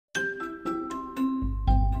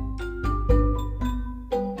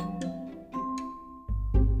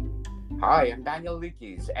Hi, I'm Daniel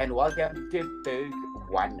Lucas, and welcome to Book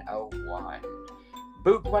 101.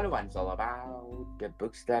 Book 101 is all about the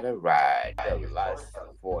books that I read the last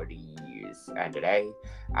 40 years. And today,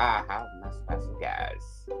 I have my special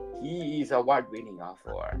guest. He is award-winning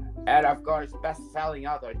author, and of course, best-selling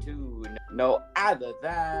author too. No other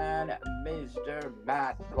than Mr.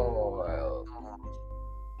 Matt Coyle.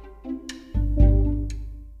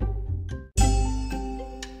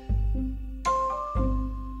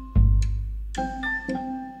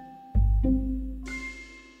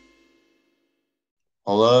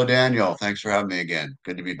 Hello, Daniel. Thanks for having me again.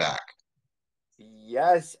 Good to be back.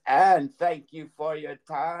 Yes, and thank you for your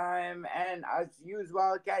time. And as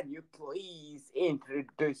usual, can you please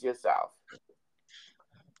introduce yourself?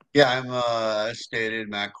 Yeah, as stated,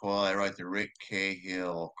 Matt Coyle. I write the Rick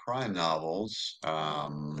Cahill crime novels. There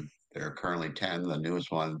are currently 10. The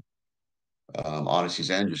newest one,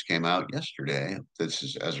 Odyssey's End, just came out yesterday. This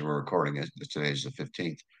is as we're recording it. Today's the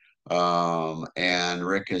 15th. And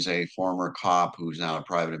Rick is a former cop who's now a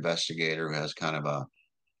private investigator who has kind of a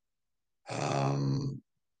um,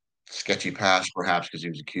 sketchy past, perhaps because he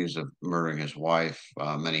was accused of murdering his wife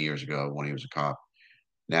many years ago when he was a cop.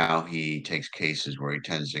 Now he takes cases where he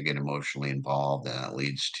tends to get emotionally involved, and it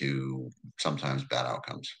leads to sometimes bad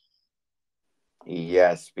outcomes.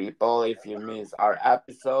 Yes, people, if you miss our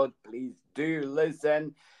episode, please do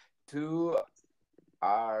listen to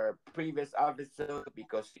our previous episode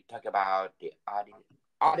because we talk about the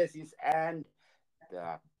Odysseys and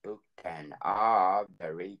the book 10 of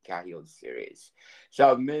the Ray Cahill series.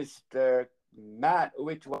 So, Mr. Matt,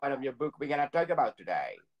 which one of your book we're gonna talk about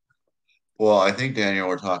today? Well, I think, Daniel,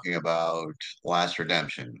 we're talking about Last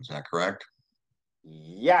Redemption. Is that correct?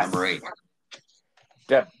 Number Yes, 8.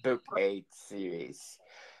 the book 8 series.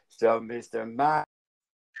 So, Mr. Matt,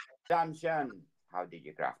 Redemption, how did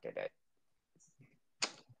you craft it?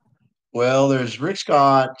 Well, there's Rick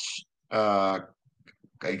Scott, uh,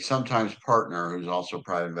 a sometimes partner who's also a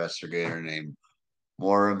private investigator named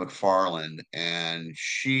Maura McFarland, and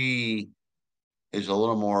she is a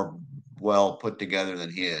little more well put together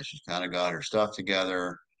than he is. She's kind of got her stuff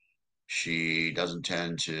together. She doesn't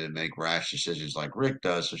tend to make rash decisions like Rick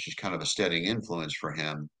does, so she's kind of a steadying influence for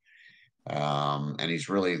him. And he's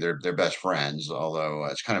really they're best friends, although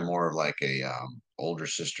it's kind of more of like a older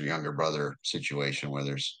sister, younger brother situation where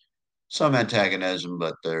there's some antagonism,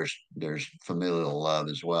 but there's familial love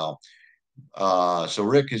as well. So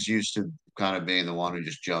Rick is used to kind of being the one who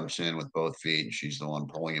just jumps in with both feet, and she's the one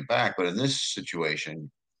pulling it back. But in this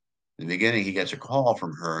situation, in the beginning, he gets a call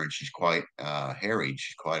from her, and she's quite harried.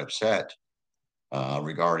 She's quite upset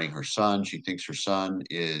regarding her son. She thinks her son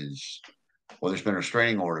is there's been a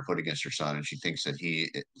restraining order put against her son, and she thinks that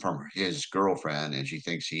from his girlfriend, and she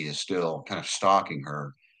thinks he is still kind of stalking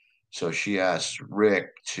her. So she asks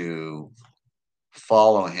Rick to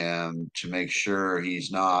follow him to make sure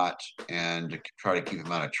he's not, and to try to keep him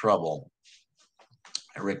out of trouble.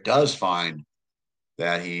 And Rick does find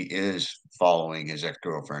that he is following his ex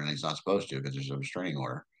girlfriend, and he's not supposed to because there's a restraining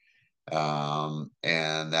order.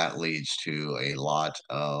 And that leads to a lot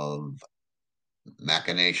of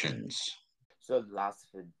machinations. So, Last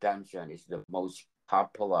Redemption is the most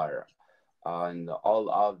popular on all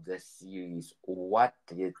of the series. What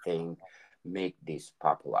do you think make this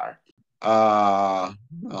popular? I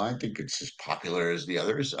think it's as popular as the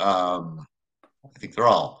others. I think they're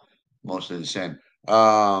all mostly the same.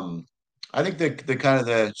 I think the kind of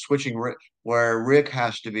the switching where Rick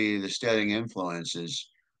has to be the steadying influence is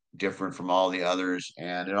different from all the others,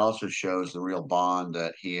 and it also shows the real bond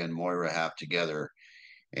that he and Moira have together.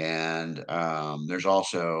 And there's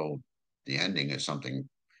also the ending is something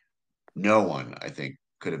no one, I think,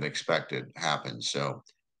 could have expected happened. So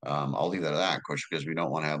I'll leave that at that, of course, because we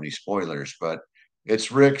don't want to have any spoilers. But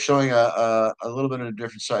it's Rick showing a little bit of a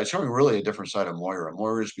different side, showing really a different side of Moira.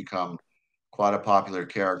 Moira's become quite a popular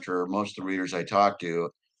character. Most of the readers I talk to,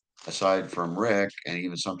 aside from Rick, and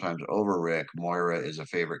even sometimes over Rick, Moira is a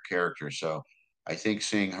favorite character. So I think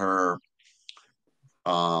seeing her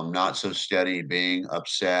not so steady, being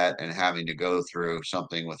upset and having to go through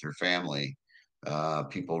something with her family,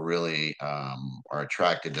 people really are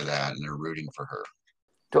attracted to that and they're rooting for her.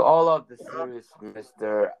 To all of the series,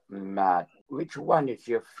 Mr. Matt, which one is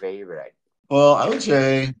your favorite? Well, I would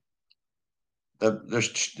say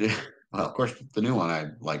there's, well, of course, the new one I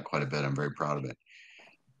like quite a bit. I'm very proud of it.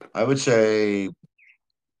 I would say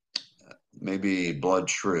maybe Blood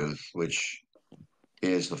Truth, which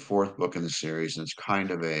is the fourth book in the series. And it's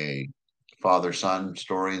kind of a father son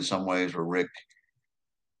story in some ways where Rick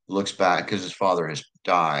looks back because his father has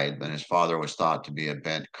died, and his father was thought to be a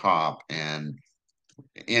bent cop. And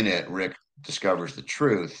in it, Rick discovers the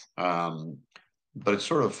truth. But it's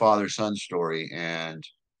sort of a father-son story, and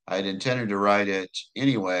I had intended to write it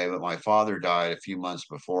anyway, but my father died a few months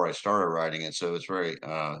before I started writing it, so it's very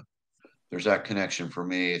there's that connection for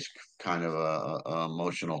me. It's kind of a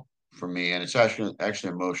emotional for me, and it's actually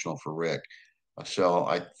emotional for Rick. So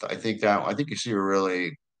I think you see a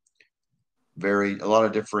really very a lot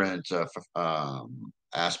of different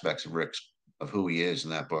aspects of Rick's of who he is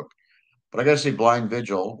in that book. But I got to say, Blind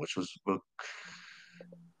Vigil, which was book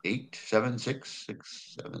eight, seven, six,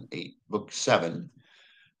 six, seven, eight, book seven.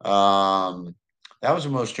 Um, that was the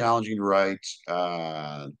most challenging to write.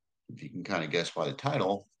 If you can kind of guess by the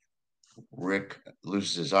title, Rick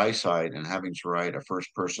loses his eyesight, and having to write a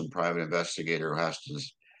first person private investigator who has to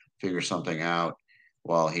figure something out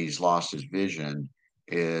while he's lost his vision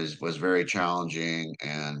is was very challenging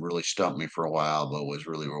and really stumped me for a while, but was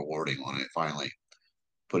really rewarding when I finally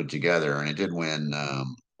put it together. And it did win.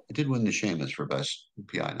 It did win the Shamus for best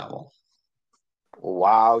PI novel.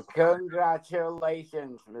 Wow,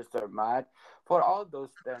 congratulations, Mr. Matt. For all those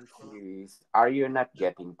 10 series, are you not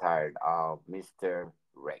getting tired of Mr.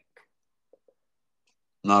 Rick?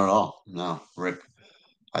 Not at all. No, Rick.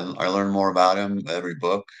 I learn more about him every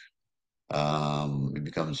book. He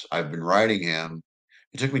becomes. I've been writing him.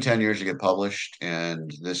 It took me 10 years to get published,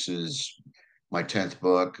 and this is my 10th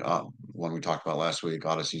book. One we talked about last week,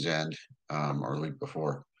 Odyssey's End, or the week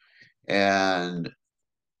before, and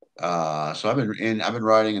so I've been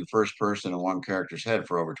writing in first person in one character's head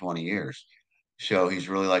for over 20 years. So he's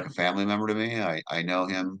really like a family member to me. I know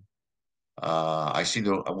him. I see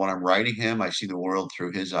the when I'm writing him, I see the world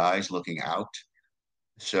through his eyes looking out.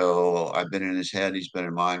 So I've been in his head. He's been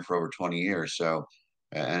in mine for over 20 years. So,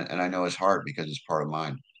 and I know his heart because it's part of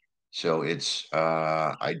mine. So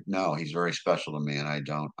I know he's very special to me, and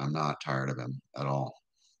I'm not tired of him at all.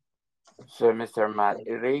 So, Mr. Matt,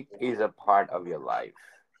 Rick is a part of your life.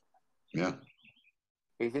 Yeah,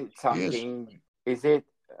 Is it he is. something, is it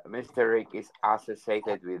Mr. Rick is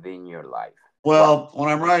associated within your life? What? Well, when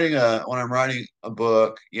I'm writing a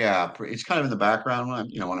book, yeah, it's kind of in the background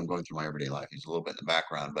when when I'm going through my everyday life. He's a little bit in the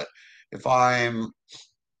background, but if I'm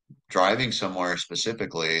driving somewhere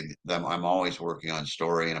specifically, then I'm always working on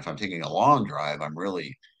story. And if I'm taking a long drive, I'm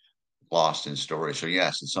really lost in story. So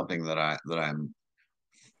yes, it's something that I'm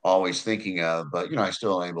always thinking of, but I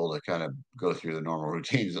still am able to kind of go through the normal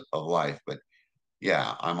routines of life. But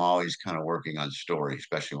yeah, I'm always kind of working on story,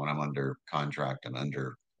 especially when I'm under contract and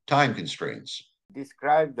under time constraints.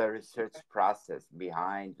 Describe the research process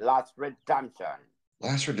behind Lost Redemption.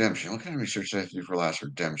 Last Redemption. What kind of research did I have to do for Last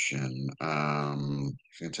Redemption? It's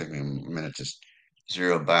gonna take me a minute to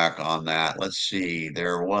zero back on that. Let's see.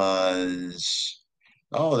 There was.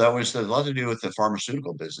 Oh, that was a lot to do with the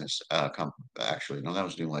pharmaceutical business. Actually, no, that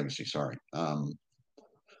was New Legacy. Sorry. I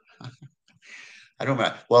don't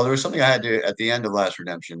know. Well, there was something I had to at the end of Last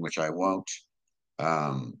Redemption, which I won't.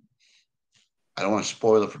 Um, I don't want to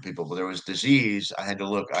spoil it for people, but there was disease I had to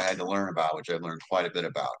look. I had to learn about, which I learned quite a bit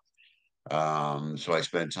about. So I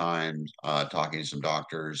spent time talking to some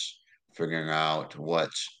doctors, figuring out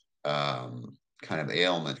what kind of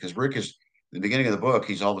ailment. Because Rick is in the beginning of the book,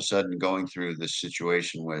 he's all of a sudden going through this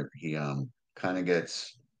situation where he kind of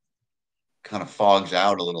gets kind of fogs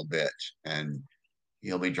out a little bit, and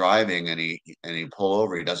he'll be driving and he pull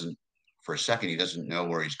over. He doesn't for a second he doesn't know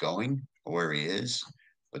where he's going or where he is,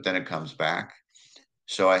 but then it comes back.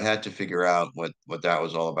 So I had to figure out what that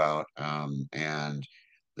was all about. And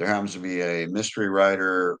there happens to be a mystery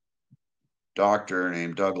writer doctor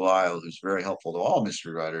named Doug Lyle who's very helpful to all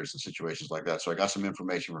mystery writers in situations like that. So I got some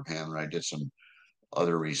information from him, and I did some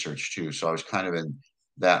other research too. So I was kind of in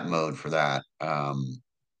that mode for that.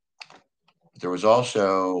 There was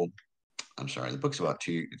also I'm sorry, the book's about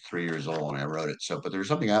 3 years old when I wrote it. So, but there was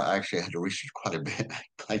something I actually had to research quite a bit.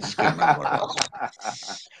 I just couldn't remember what it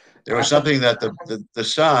was. There was something that the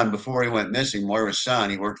son, before he went missing, Moira's son,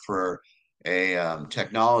 he worked for a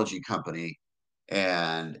technology company,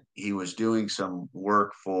 and he was doing some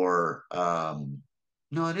work for.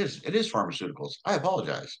 No, it is pharmaceuticals. I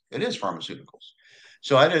apologize. It is pharmaceuticals.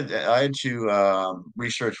 So I had to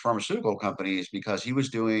research pharmaceutical companies because he was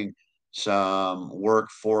doing some work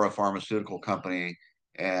for a pharmaceutical company,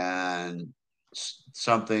 and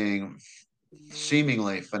something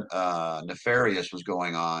seemingly nefarious was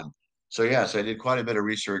going on. So yes, I did quite a bit of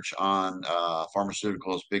research on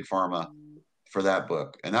pharmaceuticals, big pharma, for that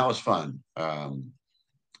book, and that was fun.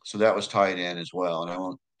 So that was tied in as well, and I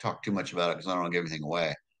won't talk too much about it because I don't want to give anything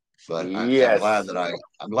away. But Yes. I'm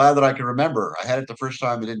glad that I can remember. I had it the first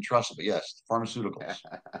time, I didn't trust it, but yes, pharmaceuticals.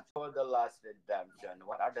 For the Lost Redemption,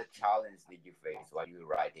 what are the challenges did you face while you were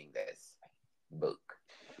writing this book?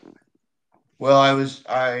 Well,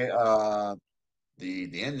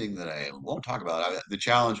 the ending that I won't talk about. The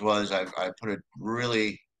challenge was I put a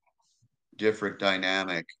really different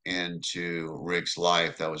dynamic into Rick's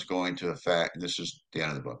life that was going to affect. This is the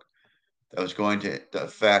end of the book. That was going to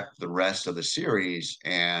affect the rest of the series,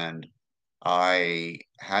 and I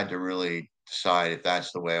had to really decide if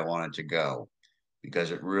that's the way I wanted to go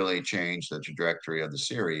because it really changed the trajectory of the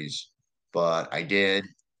series. But I did.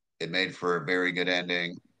 It made for a very good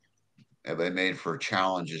ending. It made for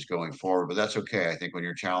challenges going forward, but that's okay. I think when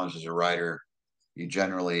you're challenged as a writer, you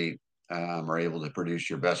generally are able to produce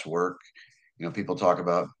your best work. You know, people talk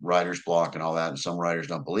about writer's block and all that, and some writers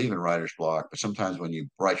don't believe in writer's block. But sometimes when you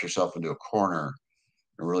write yourself into a corner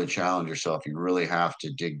and really challenge yourself, you really have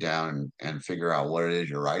to dig down and figure out what it is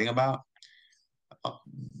you're writing about uh,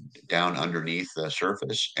 down underneath the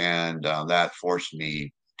surface. And that forced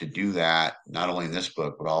me to do that, not only in this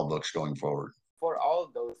book, but all books going forward. For all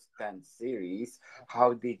those 10 series,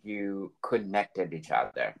 how did you connected each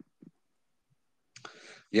other?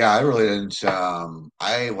 Yeah, I really didn't.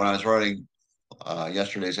 When I was writing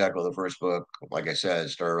Yesterday's Echo, the first book, like I said,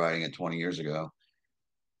 started writing it 20 years ago.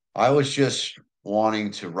 I was just wanting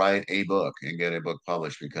to write a book and get a book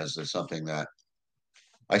published because there's something that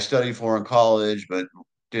I studied for in college, but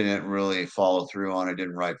didn't really follow through on. I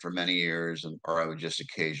didn't write for many years, or I would just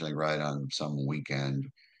occasionally write on some weekend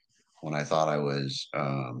when I thought I was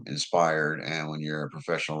inspired. And when you're a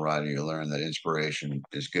professional writer, you learn that inspiration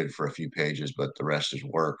is good for a few pages, but the rest is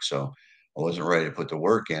work. So I wasn't ready to put the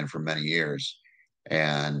work in for many years.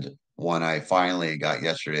 And when I finally got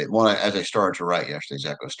as I started to write Yesterday's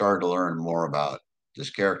Echo, started to learn more about this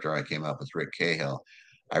character I came up with, Rick Cahill,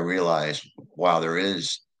 I realized, wow,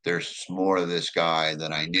 there's more to this guy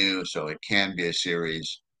than I knew. So it can be a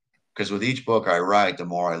series because with each book I write, the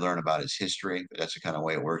more I learn about his history. That's the kind of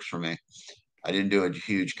way it works for me. I didn't do a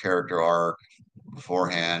huge character arc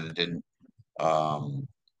beforehand. Didn't um,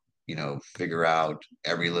 figure out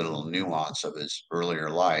every little nuance of his earlier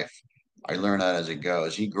life. I learn that as it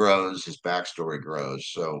goes. He grows, his backstory grows.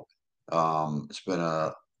 So it's been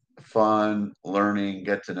a fun learning,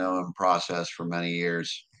 get to know him process for many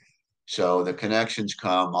years. So the connections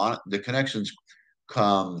come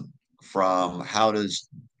from how does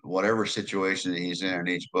whatever situation that he's in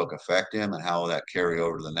each book affect him and how will that carry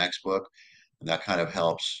over to the next book. And that kind of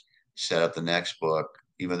helps set up the next book,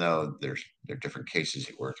 even though there are different cases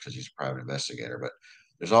he works because he's a private investigator, but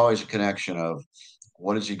there's always a connection of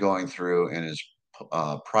what is he going through in his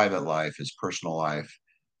private life, his personal life,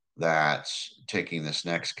 that taking this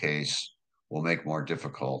next case will make more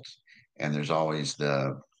difficult. And there's always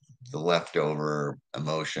the leftover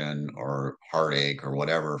emotion or heartache or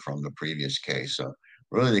whatever from the previous case. So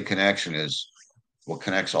really, the connection is what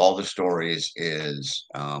connects all the stories is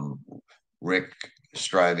Rick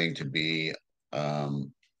striving to be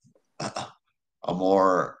um, a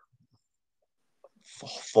more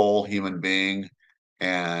full human being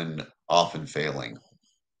and often failing.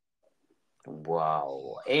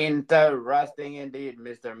 Wow, interesting indeed,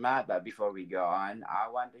 Mr. Matt. But before we go on, I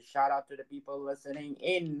want to shout out to the people listening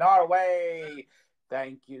in Norway.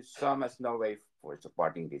 Thank you so much, Norway, for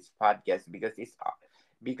supporting this podcast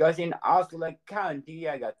because in Oslo County,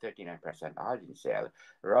 I got 39% audience sale.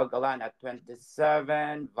 Rogaland at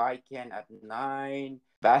 27, Viken at 9,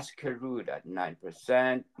 Baskerud at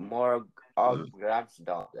 9%, Morg Uh, og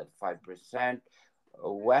Gravsdal at 5%,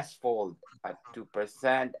 Westfold at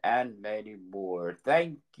 2%, and many more.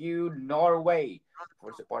 Thank you, Norway,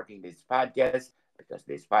 for supporting this podcast because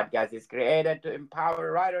this podcast is created to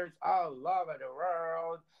empower writers all over the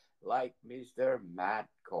world like Mr. Matt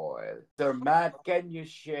Coyle. Mr. Matt, can you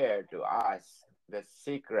share to us the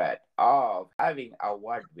secret of having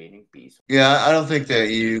award winning piece? yeah, I don't think that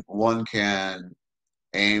you one can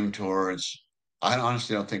aim towards. I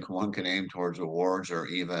honestly don't think one can aim towards awards or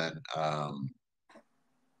even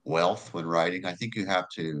wealth when writing. I think you have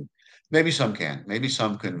to. Maybe some can. Maybe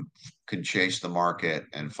some can chase the market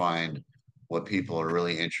and find what people are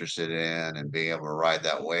really interested in and being able to ride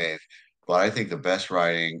that wave. But I think the best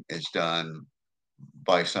writing is done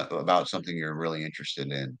about something you're really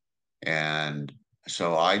interested in. And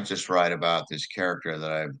so I just write about this character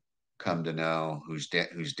that I've come to know who's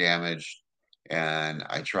damaged, and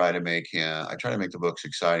I try to make the books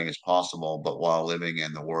exciting as possible, but while living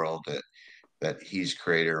in the world that he's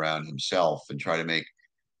created around himself, and try to make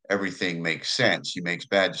everything make sense. He makes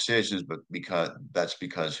bad decisions, but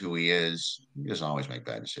because who he is, he doesn't always make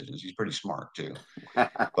bad decisions. He's pretty smart too,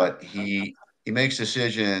 but he makes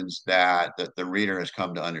decisions that the reader has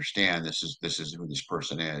come to understand. This is who this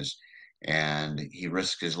person is, and he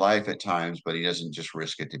risks his life at times, but he doesn't just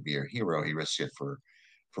risk it to be a hero. He risks it for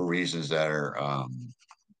for reasons that are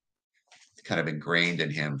kind of ingrained in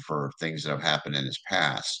him for things that have happened in his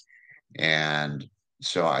past. And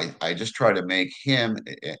so I just try to make him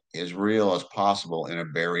as real as possible in a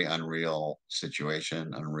very unreal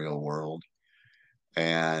situation, unreal world.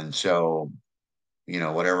 And so,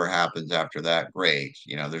 whatever happens after that, great.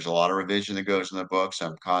 There's a lot of revision that goes in the books.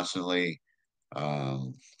 I'm constantly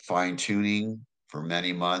um, fine tuning for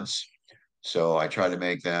many months. So I try to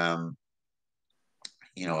make them,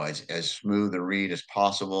 as smooth a read as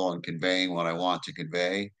possible and conveying what I want to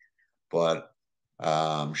convey. But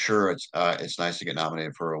sure, it's nice to get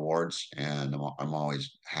nominated for awards, and I'm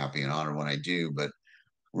always happy and honored when I do. But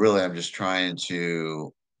really, I'm just trying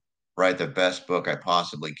to write the best book I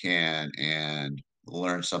possibly can and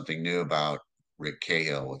learn something new about Rick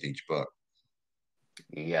Cahill with each book.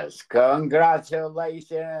 Yes,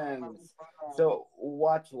 congratulations. So,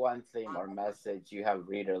 what's one theme or message you have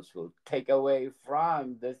readers will take away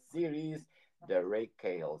from the series, the Rick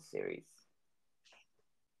Cahill series?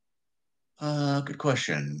 Good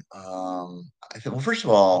question. I think, well, first of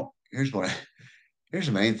all, here's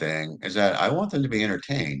the main thing is that I want them to be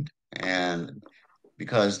entertained, and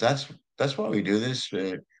because that's why we do this.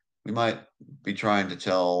 We might be trying to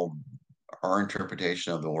tell our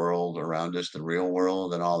interpretation of the world around us, the real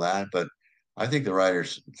world, and all that. But I think the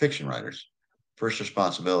writers, fiction writers, first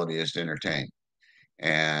responsibility is to entertain,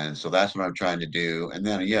 and so that's what I'm trying to do. And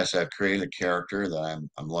then, yes, I've created a character that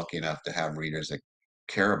I'm lucky enough to have readers that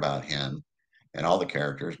care about him, and all the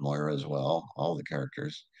characters, Moira as well, all the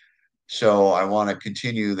characters. So I want to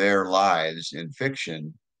continue their lives in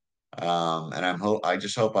fiction, and I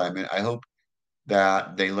just hope I hope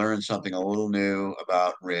that they learn something a little new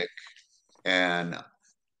about Rick and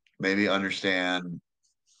maybe understand.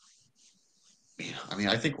 I mean,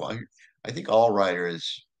 I think all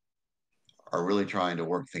writers are really trying to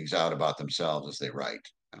work things out about themselves as they write,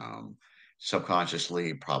 um,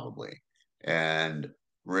 subconsciously, probably. And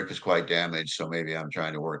Rick is quite damaged, so maybe I'm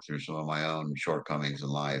trying to work through some of my own shortcomings in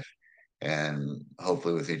life. And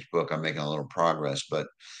hopefully, with each book, I'm making a little progress. But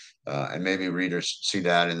and maybe readers see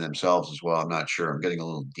that in themselves as well. I'm not sure. I'm getting a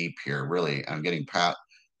little deep here. Really, I'm getting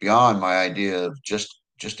beyond my idea of just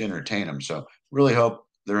entertain them. So really hope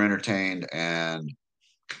they're entertained and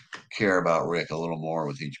care about Rick a little more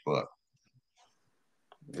with each book.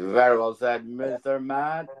 Very well said, Mr.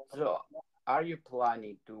 Matt. So, are you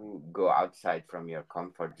planning to go outside from your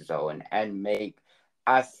comfort zone and make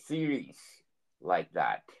a series like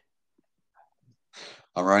that?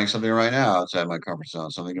 I'm writing something right now outside my comfort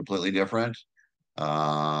zone, something completely different.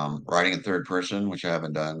 Writing in third person, which I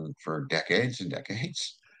haven't done for decades and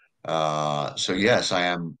decades. So yes, I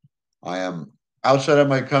am outside of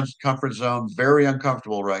my comfort zone, very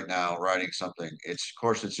uncomfortable right now writing something. Of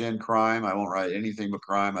course, it's in crime. I won't write anything but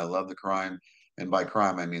crime. I love the crime. And by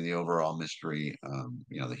crime, I mean the overall mystery,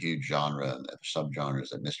 the huge genre and the subgenres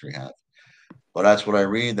that mystery has. But that's what I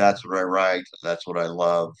read. That's what I write. That's what I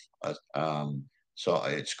love. So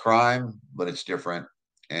it's crime, but it's different.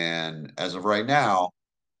 And as of right now,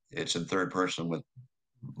 it's in third person with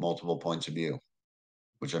multiple points of view,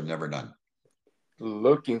 which I've never done.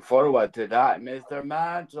 Looking forward to that, Mr.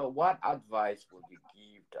 Matt. So, what advice would you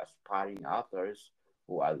give to aspiring authors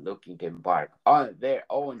who are looking to embark on their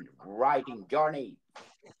own writing journey?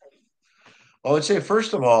 Well, I would say,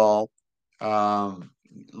 first of all, um,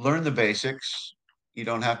 learn the basics. You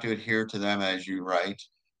don't have to adhere to them as you write,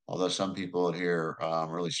 although some people adhere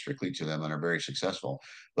really strictly to them and are very successful.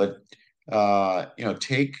 But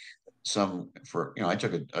take I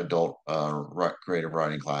took adult creative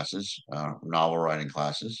writing classes, novel writing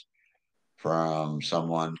classes from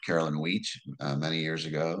someone, Carolyn Wheat, many years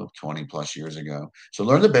ago, 20 plus years ago. So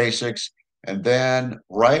learn the basics and then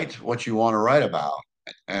write what you want to write about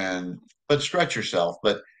and but stretch yourself.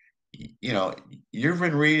 But you know, you've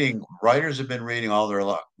been reading, writers have been reading all their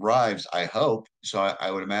lives, I hope. So I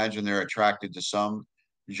would imagine they're attracted to some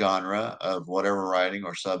genre of whatever writing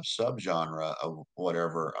or subgenre of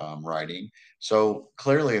whatever writing. So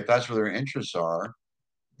clearly, if that's where their interests are,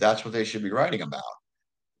 that's what they should be writing about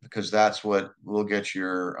because that's what will get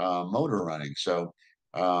your motor running. So,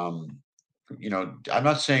 um, I'm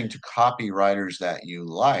not saying to copy writers that you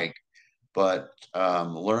like, but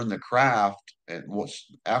learn the craft. And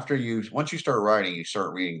once you start writing, you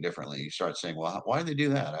start reading differently. You start saying, "Well, why did they do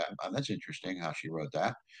that? That's interesting how she wrote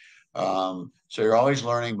that." So you're always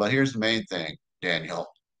learning. But here's the main thing, Daniel,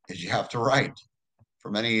 is you have to write.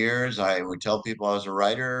 For many years, I would tell people I was a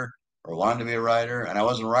writer or wanted to be a writer, and I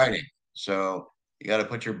wasn't writing. So you got to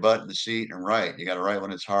put your butt in the seat and write. You got to write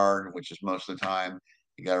when it's hard, which is most of the time.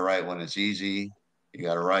 You got to write when it's easy. You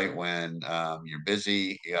got to write when you're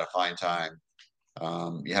busy. You got to find time.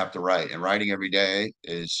 You have to write, and writing every day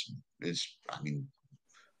is. I mean,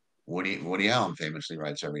 Woody Allen famously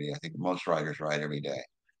writes every day. I think most writers write every day.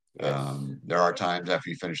 Yes. There are times after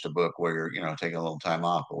you finish a book where you're, taking a little time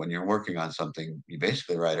off, but when you're working on something, you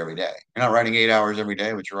basically write every day. You're not writing 8 hours every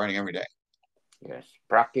day, but you're writing every day. Yes.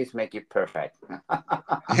 Practice make it perfect.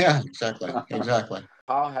 Yeah, exactly, exactly.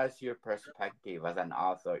 How has your perspective as an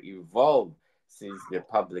author evolved since the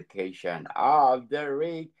publication of the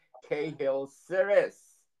Rick Cahill series?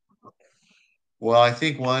 Well, I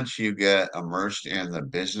think once you get immersed in the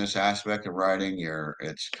business aspect of writing,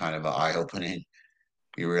 it's kind of eye opening.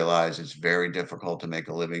 You realize it's very difficult to make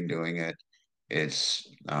a living doing it. There's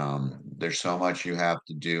so much you have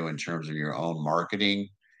to do in terms of your own marketing.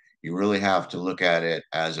 You really have to look at it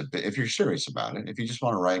as a bit, if you're serious about it. If you just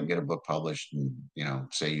want to write and get a book published and,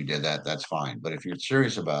 say you did that, that's fine. But if you're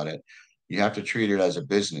serious about it, you have to treat it as a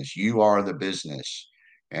business. You are the business,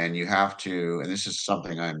 and you have to, and this is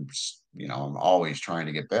something I'm always trying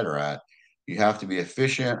to get better at. You have to be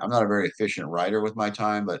efficient. I'm not a very efficient writer with my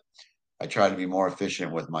time, but I try to be more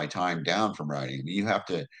efficient with my time down from writing. You have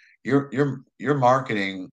to, you're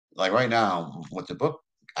marketing, like right now with the book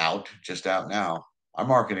just out now. I'm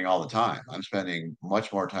marketing all the time. I'm spending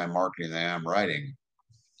much more time marketing than I am writing.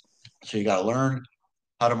 So you got to learn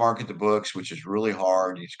how to market the books, which is really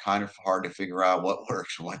hard. It's kind of hard to figure out what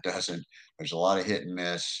works and what doesn't. There's a lot of hit and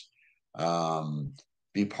miss. Um,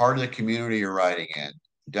 be part of the community you're writing in.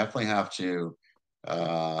 Definitely have to,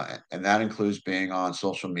 and that includes being on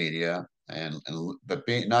social media but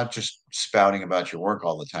being not just spouting about your work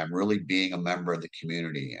all the time. Really being a member of the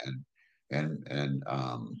community and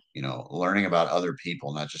learning about other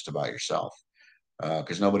people, not just about yourself,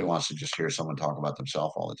 because nobody wants to just hear someone talk about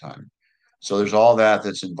themselves all the time. So there's all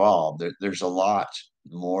that's involved. There's a lot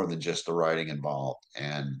more than just the writing involved,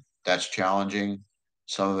 and that's challenging.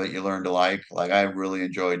 Some of it you learn to like. Like I really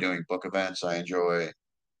enjoy doing book events. I enjoy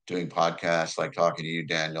doing podcasts, like talking to you,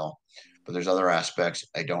 Daniel. But there's other aspects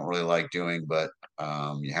I don't really like doing, but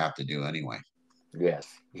you have to do anyway. Yes,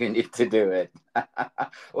 you need to do it.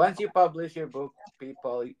 Once you publish your book,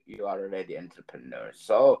 people, you are already entrepreneurs.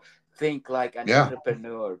 So think like an Yeah.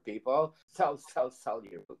 entrepreneur, people. Sell, sell, sell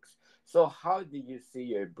your books. So how do you see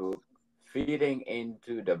your book fitting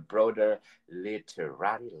into the broader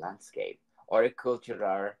literary landscape or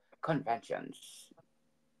cultural conventions?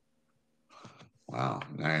 Wow.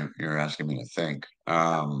 Now you're asking me to think.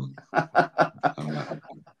 I'm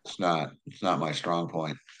not, it's not my strong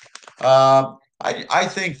point. I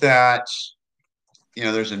think that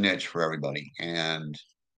there's a niche for everybody, and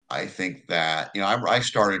I think that I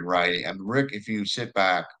started writing. And Rick, if you sit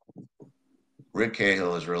back, Rick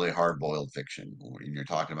Cahill is really hard-boiled fiction. When you're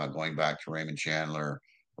talking about going back to Raymond Chandler,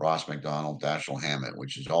 Ross MacDonald, Dashiell Hammett,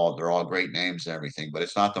 which is they're all great names and everything, but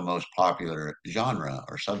it's not the most popular genre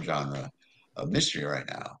or subgenre of mystery right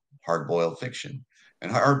now. Hard-boiled fiction,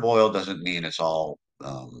 and hard-boiled doesn't mean it's all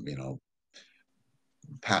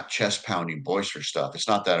chest pounding boisterous stuff. It's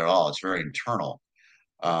not that at all. It's very internal.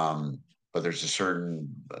 Um, but there's a certain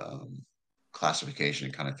classification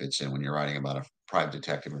it kind of fits in when you're writing about a private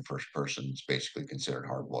detective in first person. It's basically considered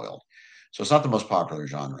hard boiled. So it's not the most popular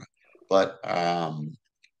genre, but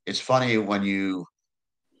it's funny when you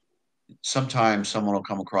sometimes someone will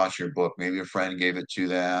come across your book. Maybe a friend gave it to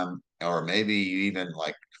them, or maybe you even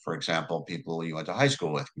like, for example, people you went to high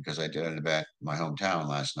school with, because I did it back in my hometown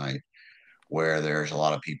last night, where there's a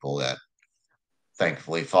lot of people that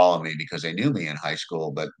thankfully follow me because they knew me in high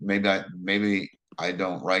school. But maybe I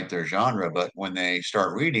don't write their genre, but when they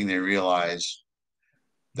start reading, they realize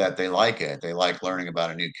that they like it. They like learning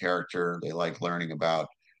about a new character. They like learning about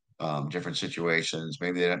different situations.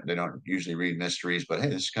 Maybe they don't usually read mysteries, but hey,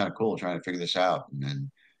 this is kind of cool trying to figure this out. And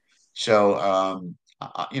then so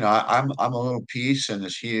I'm a little piece in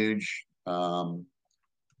this huge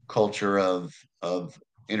culture of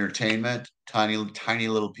entertainment, tiny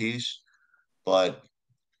little piece, but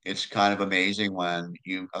it's kind of amazing when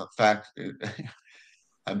in fact,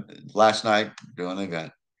 I'm, last night doing an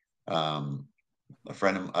event, um,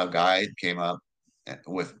 a guy came up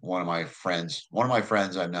with one of my friends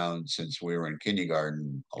I've known since we were in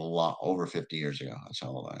kindergarten, a lot over 50 years ago. That's how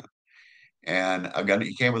old I am. And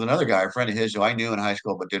he came with another guy, a friend of his who I knew in high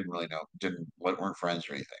school, but didn't really know, weren't friends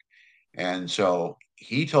or anything. And so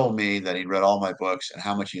he told me that he'd read all my books and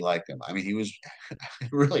how much he liked them. I mean, he was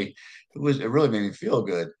really, it really made me feel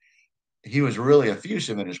good. He was really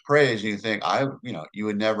effusive in his praise. And you think you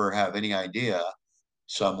would never have any idea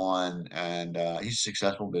someone, and he's a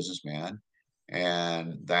successful businessman,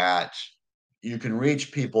 and that you can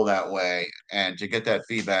reach people that way, and to get that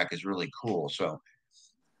feedback is really cool. So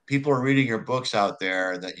people are reading your books out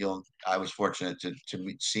there that you'll. I was fortunate to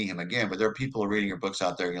see him again, but there are people who are reading your books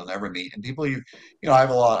out there you'll never meet, and people you know,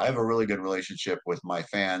 I have a really good relationship with my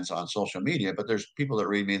fans on social media, but there's people that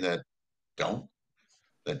read me don't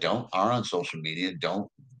don't are on social media, don't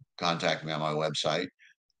contact me on my website,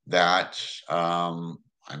 that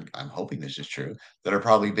I'm hoping this is true, that are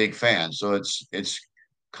probably big fans. So it's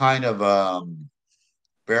kind of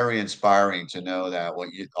very inspiring to know that what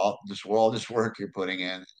you all this work you're putting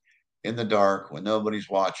in the dark when nobody's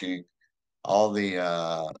watching, all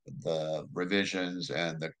the revisions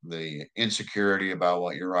and the insecurity about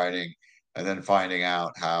what you're writing, and then finding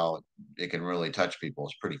out how it can really touch people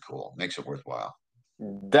is pretty cool. Makes it worthwhile.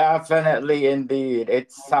 Definitely, indeed.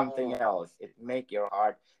 It's something else. It make your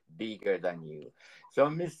heart bigger than you. So,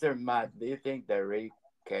 Mr. Matt, do you think the Rick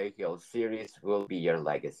Cahill series will be your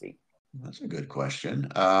legacy? That's a good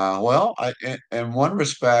question. Well, in one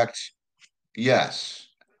respect, yes.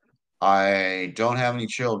 I don't have any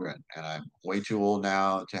children, and I'm way too old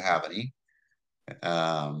now to have any.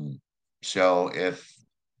 Um, so if,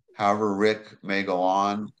 however, Rick may go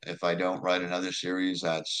on, if I don't write another series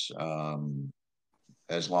that's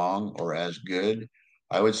as long or as good,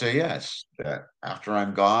 I would say yes. That after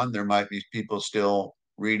I'm gone, there might be people still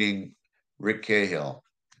reading Rick Cahill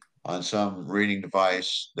on some reading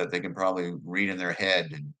device that they can probably read in their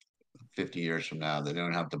head 50 years from now. They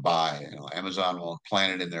don't have to buy. You know, Amazon will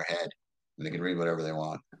plant it in their head and they can read whatever they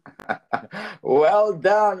want. Well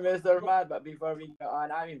done, Mr. Matt. But before we go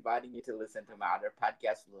on, I'm inviting you to listen to my other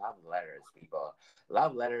podcast, Love Letters, people.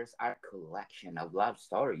 Love Letters are a collection of love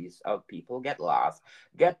stories of people get lost,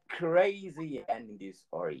 get crazy, and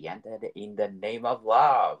disoriented in the name of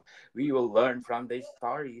love. We will learn from these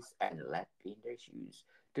stories and let in their shoes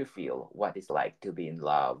to feel what it's like to be in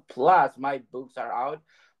love. Plus, my books are out.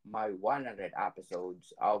 My 100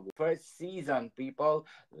 episodes of first season, people.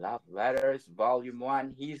 Love Letters Volume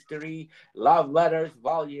 1 History, Love Letters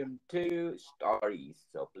Volume 2 Stories.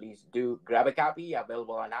 So please do grab a copy,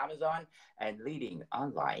 available on Amazon and leading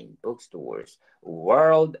online bookstores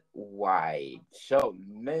worldwide. So,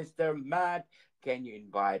 Mr. Matt, can you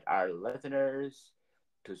invite our listeners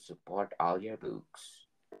to support all your books?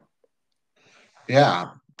 Yeah,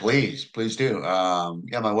 please do.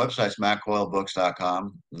 Yeah, my website's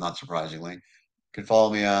mattcoilebooks.com, not surprisingly. You can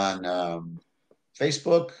follow me on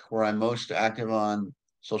Facebook, where I'm most active on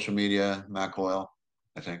social media, Matt Coyle,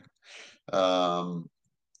 I think. Um,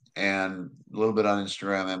 and a little bit on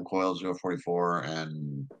Instagram, mcoyle044,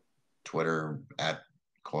 and Twitter at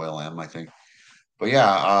CoyleM, I think. But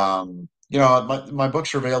yeah, you know, my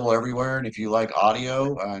books are available everywhere. And if you like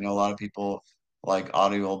audio, I know a lot of people like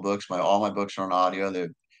audio books. All my books are on audio.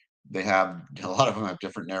 They have a lot of them have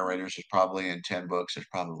different narrators. There's probably in 10 books, there's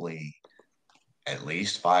probably at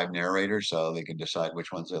least five narrators, so they can decide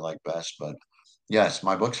which ones they like best. But yes,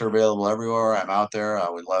 my books are available everywhere. I'm out there. I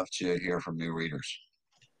would love to hear from new readers.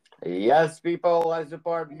 Yes, people, let's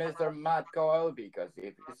support Mr. Matt Coyle because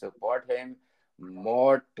if you support him,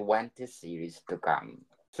 more 20 series to come.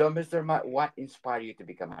 So, Mr. Matt, what inspired you to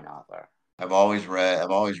become an author? I've always read.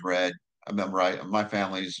 I've always read. I remember my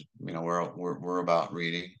family's. You know, we're about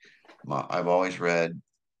reading. I've always read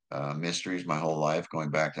mysteries my whole life,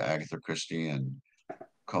 going back to Agatha Christie and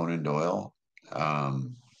Conan Doyle.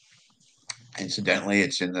 Um, Incidentally,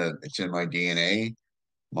 it's in my DNA.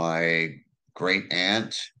 My great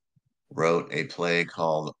aunt wrote a play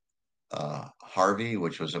called Harvey,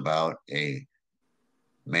 which was about a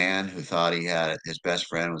man who thought he had his best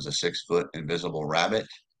friend was a 6 foot invisible rabbit.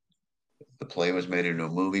 The play was made into a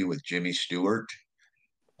movie with Jimmy Stewart,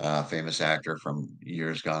 a famous actor from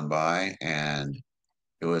years gone by, and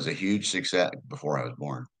it was a huge success before I was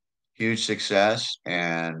born. Huge success,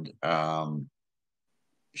 and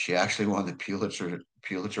she actually won the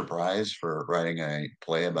Pulitzer Prize for writing a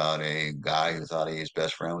play about a guy who thought his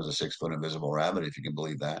best friend was a 6 foot invisible rabbit, if you can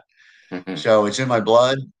believe that. So it's in my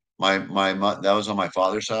blood. That was on my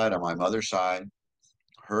father's side. On my mother's side,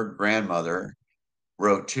 her grandmother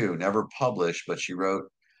wrote too, never published, but she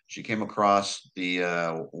wrote. She came across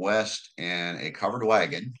the West in a covered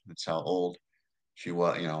wagon. That's how old she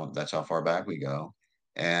was. You know, that's how far back we go.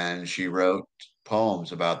 And she wrote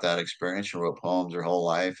poems about that experience. She wrote poems her whole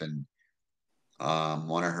life, and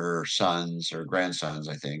one of her sons or grandsons,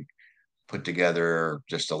 I think, put together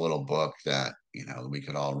just a little book that we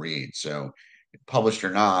could all read. So, published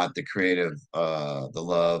or not, the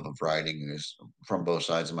love of writing is from both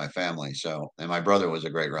sides of my family. So, and my brother was a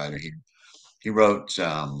great writer. He wrote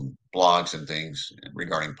blogs and things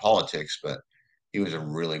regarding politics, but he was a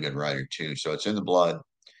really good writer too. So it's in the blood,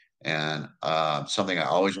 and something I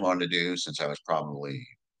always wanted to do since I was probably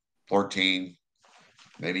 14.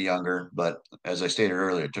 maybe younger. But as I stated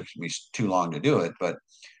earlier, it took me too long to do it. But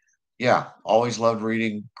yeah, always loved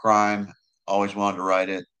reading crime, always wanted to write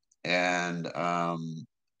it, and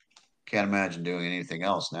can't imagine doing anything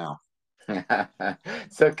else now.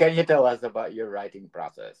 So, can you tell us about your writing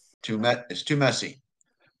process? It's too messy.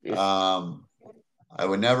 Is Um, I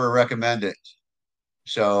would never recommend it.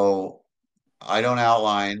 So I don't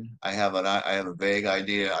outline. I have a vague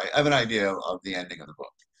idea. I have an idea of the ending of the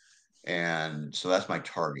book, and so that's my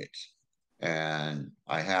target. And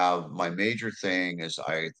I have my major thing is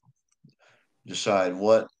I decide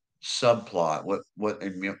what subplot, what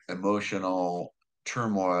emotional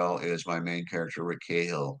turmoil is my main character Rick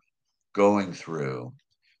Cahill going through,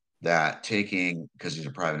 that taking, because he's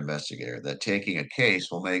a private investigator, that taking a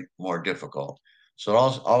case will make more difficult. So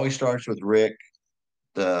it always starts with Rick.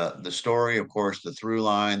 The story, of course, the through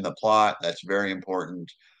line, the plot, that's very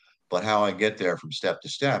important. But how I get there from step to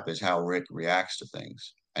step is how Rick reacts to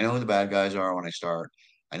things. I know who the bad guys are when I start.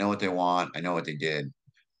 I know what they want. I know what they did.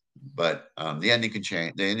 But the ending can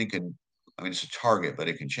change. The ending can, I mean, it's a target, but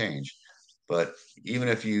it can change. But even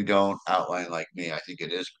if you don't outline like me, I think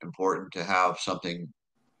it is important to have something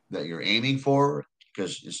that you're aiming for,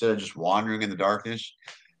 because instead of just wandering in the darkness,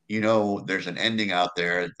 there's an ending out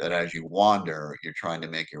there that as you wander, you're trying to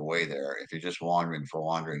make your way there. If you're just wandering for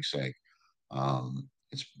wandering's sake,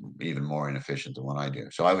 it's even more inefficient than what I do.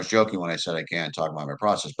 So I was joking when I said I can't talk about my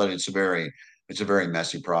process, but it's a very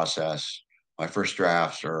messy process. My first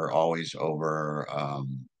drafts are always over,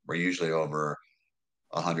 are usually over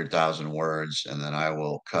 100,000 words, and then I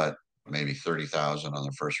will cut maybe 30,000 on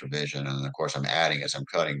the first revision, and then of course I'm adding as I'm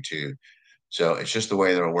cutting too. So it's just the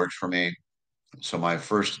way that it works for me. So my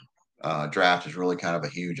first draft is really kind of a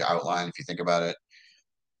huge outline if you think about it.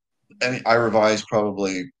 And I revise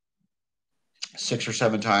probably 6 or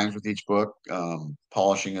 7 times with each book,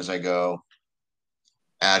 polishing as I go,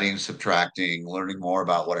 adding, subtracting, learning more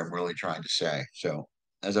about what I'm really trying to say. So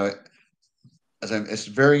as I it's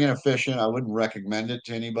very inefficient. I wouldn't recommend it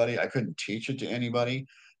to anybody. I couldn't teach it to anybody,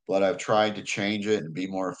 but I've tried to change it and be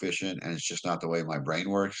more efficient. And it's just not the way my brain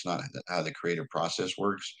works, not how the creative process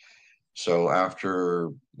works. So after,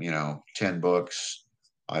 10 books,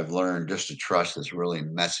 I've learned just to trust this really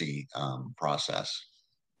messy process.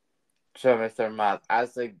 so, Mr. Matt,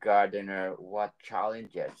 as a gardener, what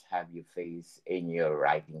challenges have you faced in your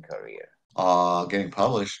writing career? Getting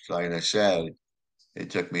published, like I said, it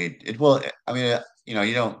took me, it, well, I mean, you're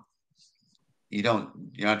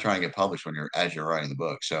not trying to get published as you're writing the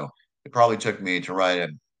book. So it probably took me to write a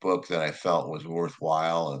book that I felt was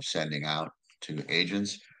worthwhile of sending out to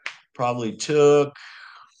agents. Probably took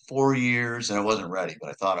 4 years, and I wasn't ready, but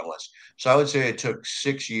I thought it was. So I would say it took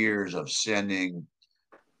 6 years of sending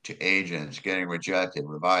to agents, getting rejected,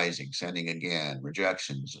 revising, sending again,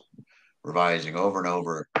 rejections, revising over and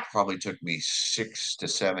over. It probably took me 6 to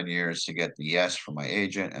 7 years to get the yes from my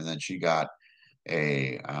agent, and then she got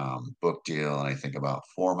a book deal, and I think about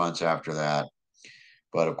 4 months after that.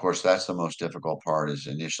 But of course, that's the most difficult part, is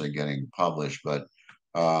initially getting published. But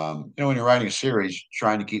when you're writing a series,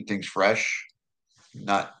 trying to keep things fresh,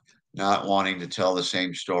 not not wanting to tell the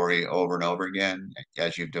same story over and over again.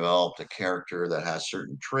 As you've developed a character that has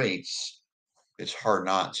certain traits, it's hard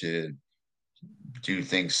not to do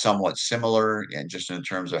things somewhat similar, and just in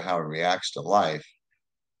terms of how it reacts to life,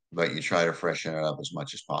 but you try to freshen it up as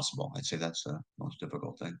much as possible. I'd say that's the most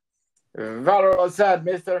difficult thing. Very well said,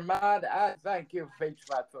 Mr. Matt, and thank you,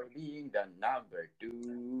 Fitchmat, for being the number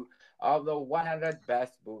two of the 100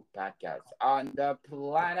 best book podcasts on the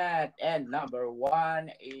planet and number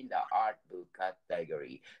one in the art book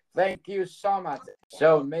category. Thank you so much.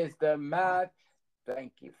 So, Mr. Matt,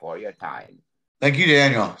 thank you for your time. Thank you,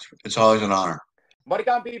 Daniel. It's always an honor.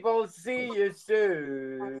 Moricon people, see you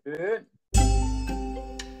soon.